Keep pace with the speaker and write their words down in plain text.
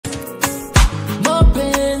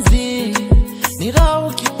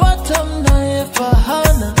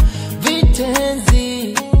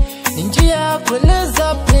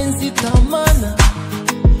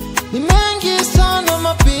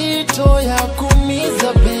mazito ya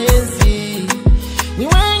kumiza penzi, ni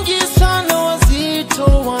wengi sana wazito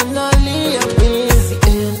wanalia penzi.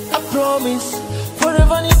 And I promise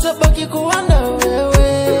forever nitabaki kuwa na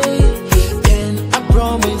wewe. And I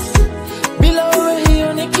promise bila wewe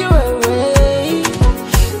hiyo ni kiwewe.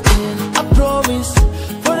 And I promise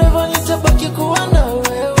forever nitabaki kuwa na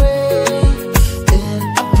wewe.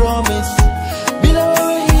 And I promise bila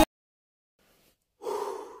wewe hiyo.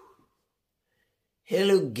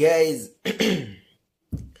 Hello guys.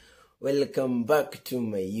 Welcome back to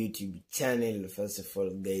my YouTube channel. First of all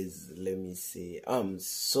guys, let me say I'm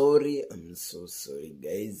sorry. I'm so sorry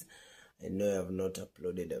guys. I know I have not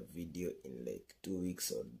uploaded a video in like 2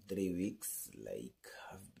 weeks or 3 weeks. Like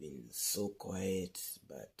I've been so quiet,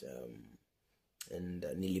 but and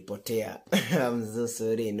nilipotea. I'm so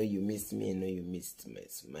sorry. I know you missed me. I know you missed my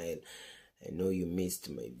smile. I know you missed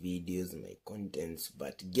my videos, my contents,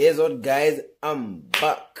 but guess what guys, I'm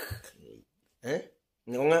back.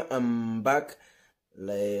 I'm back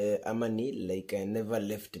like like I never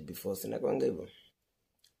left before.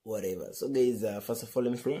 Whatever. So guys, first of all,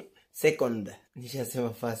 let me say second,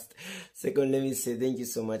 let me say thank you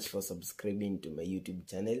so much for subscribing to my YouTube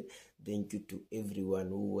channel. Thank you to everyone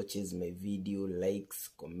who watches my video, likes,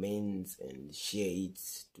 comments, and share it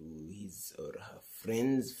to his or her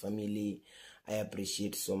friends, family. I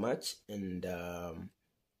appreciate so much, and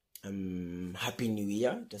Happy New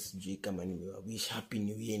Year. Just wish Happy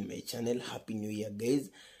New Year in my channel. Happy New Year, guys.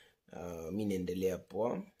 Mi naendelea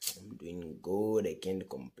poa. I'm doing good. I can't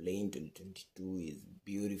complain. 2022 is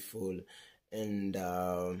beautiful, and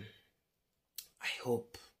I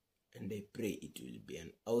hope and I pray it will be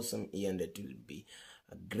an awesome year, and it will be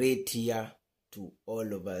a great year to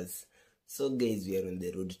all of us. So guys, we are on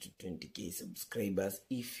the road to 20k subscribers.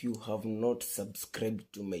 If you have not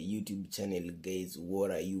subscribed to my YouTube channel, guys,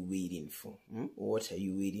 what are you waiting for? What are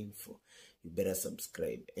you waiting for? You better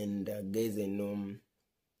subscribe. And guys, I know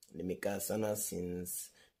nimekaa sana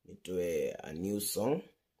since nitoe a new song.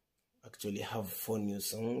 Actually, I have 4 new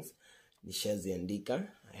songs. Nishaziandika.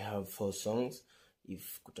 I have 4 songs.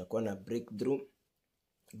 If kutakuwa na breakthrough,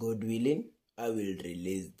 God willing, I will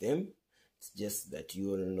release them. It's just that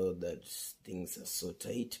you all know that things are so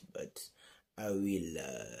tight, but I will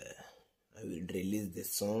release the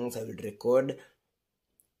songs. I will record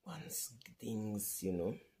once things, you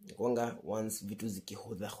know, once vitu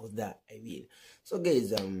zikihodha, I will. So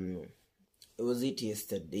guys, it was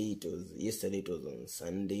yesterday. It was on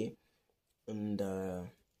Sunday, and I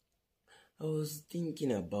was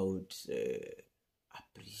thinking about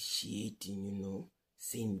appreciating, you know,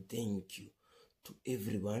 saying thank you to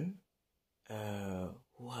everyone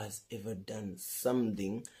who has ever done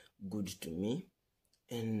something good to me.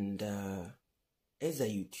 And as a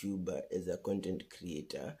YouTuber, as a content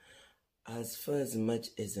creator, as far as much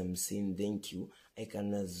as I'm saying thank you, I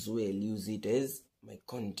can as well use it as my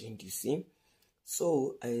content, you see.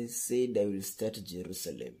 So I said I will start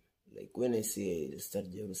Jerusalem. Like when I say I will start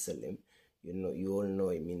Jerusalem, you know, you all know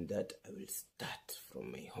I mean that. I will start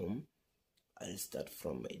from my home. I'll start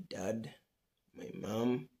from my dad, my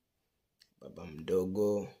mom, Baba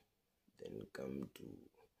Mdogo, then come to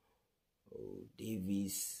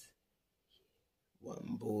Davis,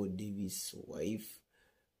 Wambo, Davis' wife,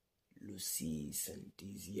 Lucy,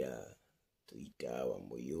 Santizia, Toita,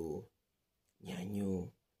 Wamboyo,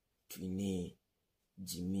 Nyanyo, Twine,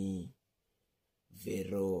 Jimmy,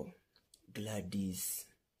 Vero, Gladys,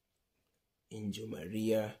 Angel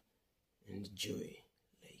Maria, and Joy,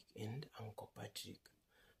 and Uncle Patrick.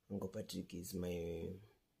 Uncle Patrick is my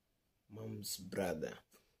mom's brother.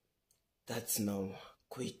 That's now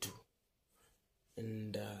Kwetu.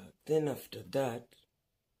 And then after that,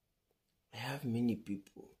 I have many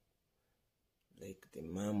people. Like the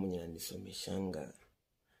mom mwenye anisomeshanga.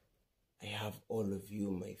 I have all of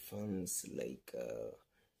you, my fans. Like,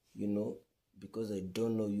 you know, because I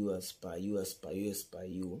don't know you as per you,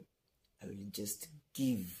 I will just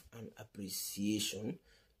give an appreciation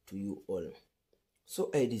to you all. So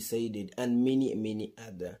I decided, and many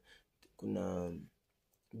other, kuna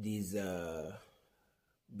this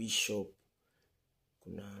bishop,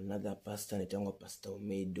 kuna another pastor, nitangwa Pastor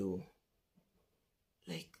Omedo.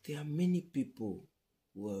 Like there are many people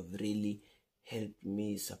who have really helped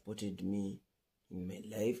me, supported me in my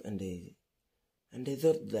life, and I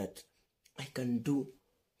thought that I can do,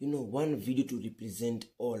 you know, one video to represent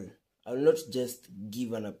all. I will not just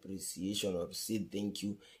give an appreciation or say thank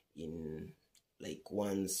you in like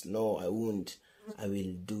once. No, I won't. I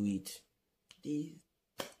will do it.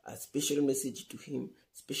 A special message to him,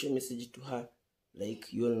 special message to her.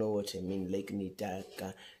 Like you all know what I mean. Like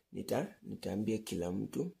nitaambia kila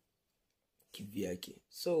mtu kivyake.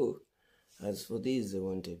 So as for this, I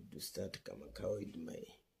wanted to start Kamakawa with my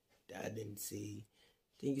dad and say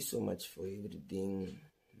thank you so much for everything.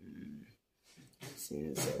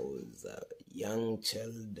 Since I was a young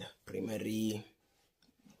child, primary,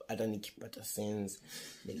 hata nikipata sense,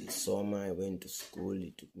 nilisoma, I went to school,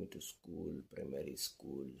 he took me to school, primary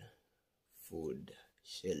school, food,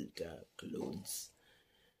 shelter, clothes.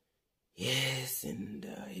 Yes, and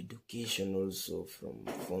education also from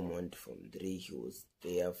Form 1 to Form 3. He was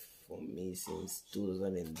there for me since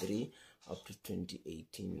 2003 up to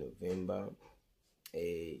 2018 November.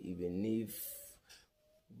 Even if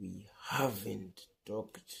we haven't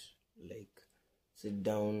talked, like, sit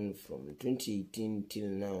down from 2018 till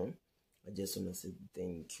now, I just want to say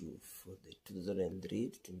thank you for the 2003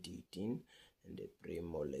 to 2018, and I pray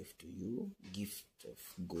more life to you, gift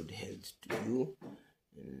of good health to you,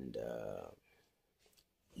 and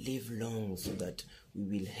live long so that we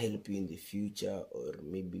will help you in the future, or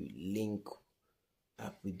maybe link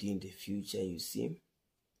up with you in the future, you see.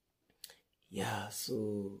 Yeah,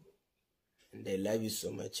 so, and I love you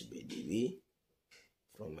so much, baby,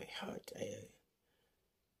 from my heart.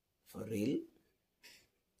 For real,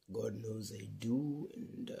 God knows I do,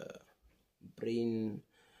 and praying,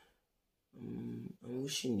 I'm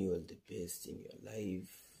wishing you all the best in your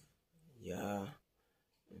life. Yeah,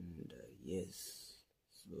 and yes,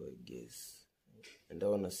 so I guess, and I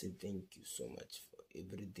want to say thank you so much for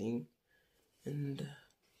everything, and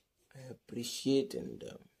I appreciate and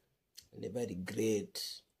never regret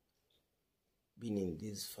being in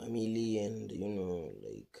this family, and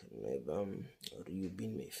like, never, or you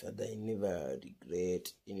being my father, I never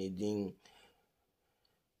regret anything.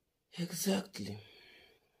 Exactly.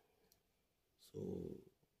 So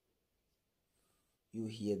you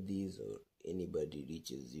hear this, or anybody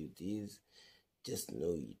reaches you this, just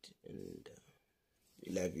know it, and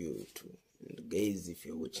we love you too. And guys, if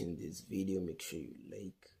you're watching this video, make sure you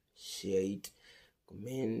like, share it,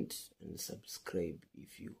 comment, and subscribe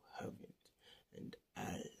if you haven't, and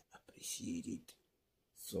I'll appreciate it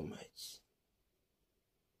so much.